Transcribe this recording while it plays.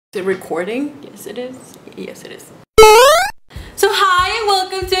Is it recording? Yes, it is. Yes, it is. So hi and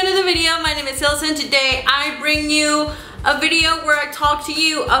welcome to another video. My name is Hilson. Today I bring you a video where I talk to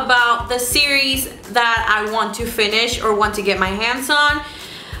you about the series that I want to finish or want to get my hands on.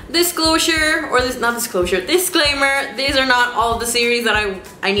 Disclosure, or not disclosure, disclaimer, these are not all the series that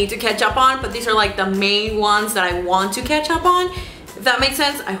I need to catch up on, but these are like the main ones that I want to catch up on. If that makes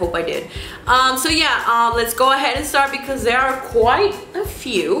sense, I hope I did. So yeah, let's go ahead and start because there are quite a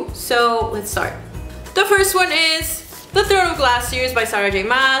few. So let's start. The first one is the Throne of Glass series by Sarah J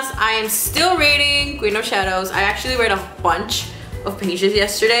Maas. I am still reading Queen of Shadows. I actually read a bunch of pages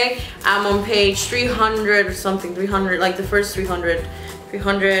yesterday. I'm on page 300 or something, 300, like the first 300,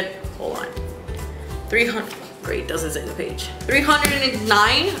 hold on. 300, great, doesn't say the page.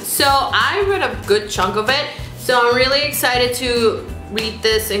 309, so I read a good chunk of it. So I'm really excited to read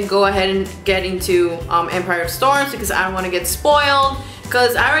this and go ahead and get into Empire of Storms because I don't want to get spoiled,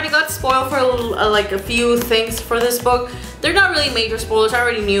 because I already got spoiled for like a few things for this book. They're not really major spoilers. I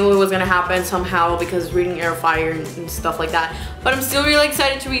already knew it was gonna happen somehow because reading Air of Fire and stuff like that, but I'm still really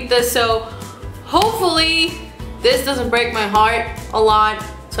excited to read this. So hopefully this doesn't break my heart a lot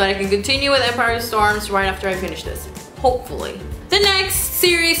so I can continue with Empire of Storms right after I finish this, hopefully. The next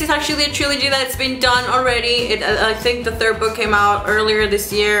series is actually a trilogy that's been done already. I think the third book came out earlier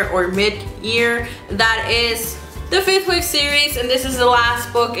this year or mid-year. That is the Fifth Wave series, and this is the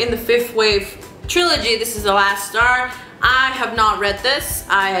last book in the Fifth Wave trilogy. This is the last star. I have not read this.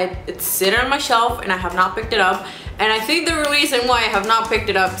 It's sitting on my shelf and I have not picked it up. And I think the reason why I have not picked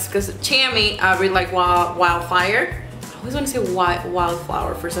it up is because of Tammy. I really like Wildfire. I always want to say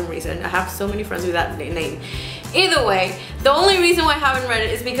Wildflower for some reason. I have so many friends with that name. Either way, the only reason why I haven't read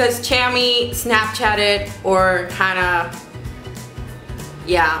it is because Tammy Snapchatted, or kinda,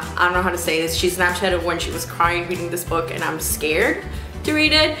 yeah, I don't know how to say this. She Snapchatted when she was crying reading this book, and I'm scared to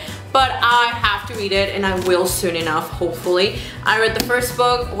read it, but I have to read it and I will soon enough, hopefully. I read the first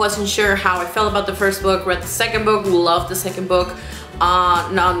book, wasn't sure how I felt about the first book, read the second book, loved the second book.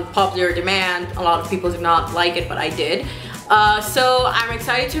 Non-popular demand, a lot of people did not like it, but I did. So I'm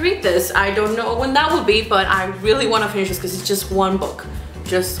excited to read this. I don't know when that will be, but I really want to finish this because it's just one book.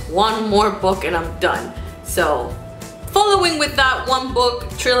 Just one more book and I'm done. So following with that one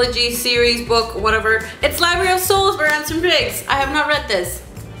book, trilogy, series, book, whatever, it's Library of Souls by Ransom Briggs. I have not read this.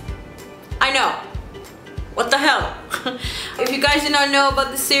 I know. What the hell? If you guys do not know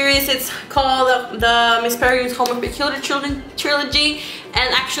about the series, it's called the Miss Peregrine's Home of Peculiar Children trilogy,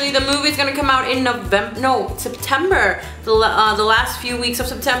 and actually the movie is gonna come out in September, the last few weeks of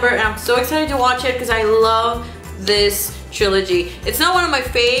September, and I'm so excited to watch it because I love this trilogy. It's not one of my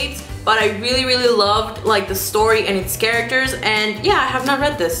faves, but I really loved like the story and its characters, and yeah, I have not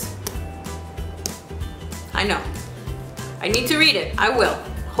read this. I know. I need to read it. I will.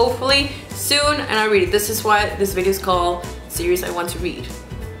 Hopefully soon, and I read it. This is why this video is called series I want to read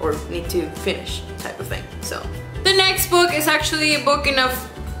or need to finish type of thing. So the next book is actually a book in a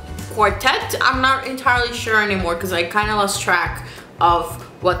quartet. I'm not entirely sure anymore because I kind of lost track of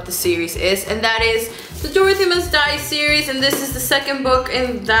what the series is, and that is the Dorothy Must Die series, and this is the second book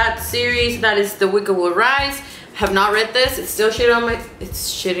in that series. That is The Wicked Will Rise. Have not read this. It's still shitting on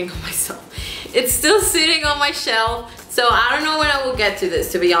myself. It's still sitting on my shelf. So I don't know when I will get to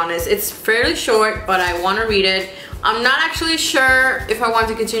this, to be honest. It's fairly short, but I want to read it. I'm not actually sure if I want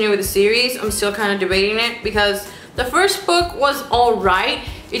to continue with the series. I'm still kind of debating it because the first book was alright.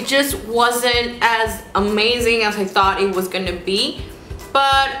 It just wasn't as amazing as I thought it was going to be.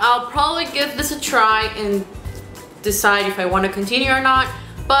 But I'll probably give this a try and decide if I want to continue or not.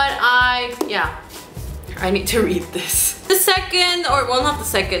 But I need to read this. The second, or well, not the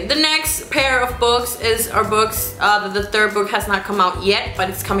second, the next pair of books are books, the third book has not come out yet, but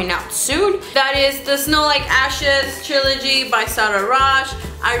it's coming out soon. That is the Snow Like Ashes trilogy by Sara Raj.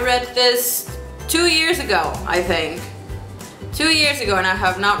 I read this 2 years ago, I think. 2 years ago, and I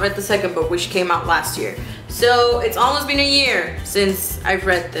have not read the second book, which came out last year. So it's almost been a year since I've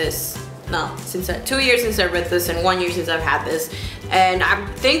read this. No, 2 years since I read this and 1 year since I've had this. And I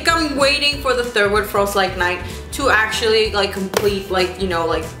think I'm waiting for the third one, Frost Like Night, to actually like complete, like, you know,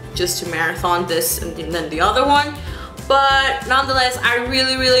 like just to marathon this and then the other one. But nonetheless, I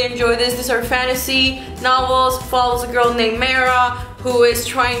really enjoy this. These are fantasy novels. Follows a girl named Mara who is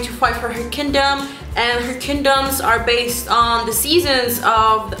trying to fight for her kingdom, and her kingdoms are based on the seasons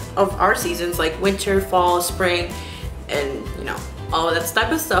of our seasons, like winter, fall, spring, and you know, all of that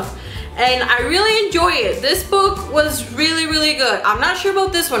type of stuff. And I really enjoy it. This book was really good. I'm not sure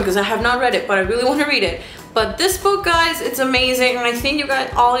about this one because I have not read it, but I really want to read it. But this book, guys, it's amazing, and I think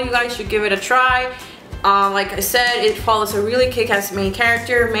all of you guys should give it a try. Like I said, it follows a really kick-ass main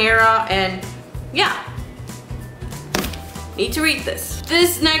character, Mayra, and yeah, need to read this.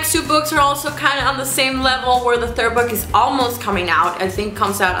 These next 2 books are also kind of on the same level, where the 3rd book is almost coming out. I think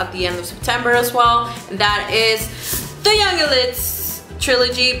comes out at the end of September as well. And that is the Young Elites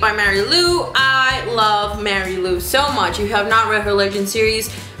trilogy by Mary Lou. I love Mary Lou so much. If you have not read her Legend series,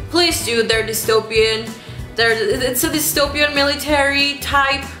 please do. They're dystopian. It's a dystopian military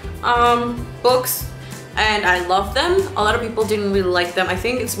type books, and I love them. A lot of people didn't really like them. I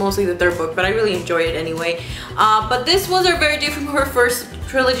think it's mostly the 3rd book, but I really enjoy it anyway. But this was very different from her first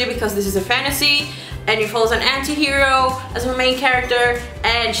trilogy because this is a fantasy, and it follows an anti-hero as her main character,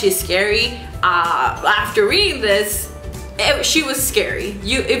 and she's scary. After reading this, she was scary.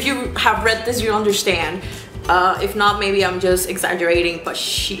 If you have read this, you understand. If not, maybe I'm just exaggerating, but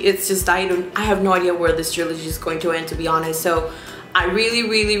it's just I have no idea where this trilogy is going to end, to be honest. So I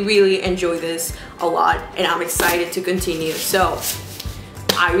really enjoy this a lot, and I'm excited to continue. So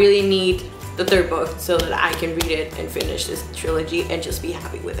I really need the 3rd book so that I can read it and finish this trilogy and just be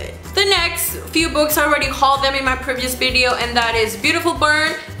happy with it. The next few books, I already hauled them in my previous video, and that is Beautiful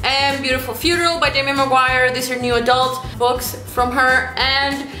Burn and Beautiful Funeral by Jamie Maguire. These are new adult books from her,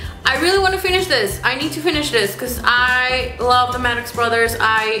 and I really want to finish this. I need to finish this because I love the Maddox brothers.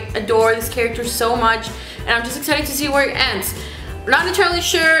 I adore this character so much, and I'm just excited to see where it ends. I'm not entirely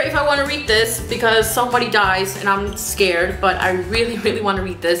sure if I want to read this because somebody dies and I'm scared, but I really want to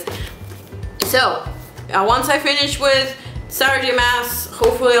read this. So once I finish with Saturday Mass,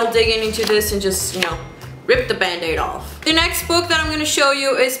 hopefully I'll dig into this and just, you know, rip the band-aid off. The next book that I'm going to show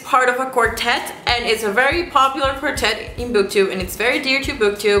you is part of a quartet, and it's a very popular quartet in BookTube, and it's very dear to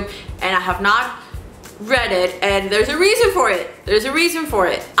BookTube, and I have not read it, and there's a reason for it. There's a reason for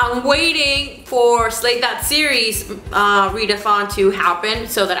it. I'm waiting for Slate That Series readathon to happen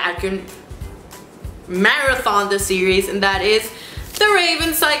so that I can marathon the series, and that is the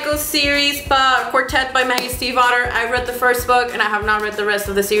Raven Cycle series by Quartet by Maggie Stiefvater. I read the 1st book, and I have not read the rest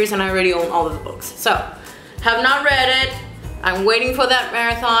of the series, and I already own all of the books. So, have not read it. I'm waiting for that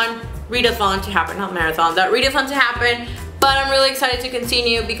readathon to happen, not marathon, that readathon to happen, but I'm really excited to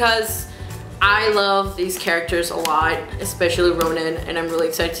continue because I love these characters a lot, especially Ronan, and I'm really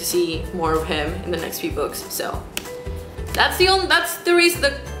excited to see more of him in the next few books. So that's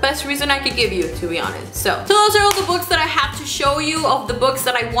the best reason I could give you, to be honest. So those are all the books that I have to show you, of the books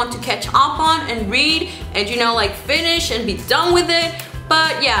that I want to catch up on and read and, you know, like finish and be done with it.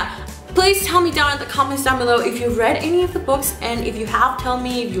 But yeah, please tell me down in the comments down below if you've read any of the books, and if you have, tell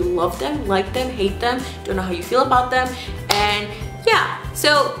me if you love them, like them, hate them, don't know how you feel about them. And yeah,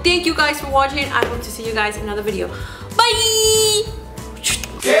 so thank you guys for watching. I hope to see you guys in another video. Bye!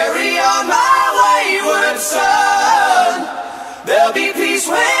 Carry on my wayward son. There'll be peace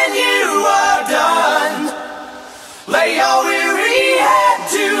when you are done. Lay your weary head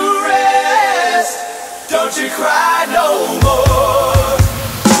to rest. Don't you cry no more.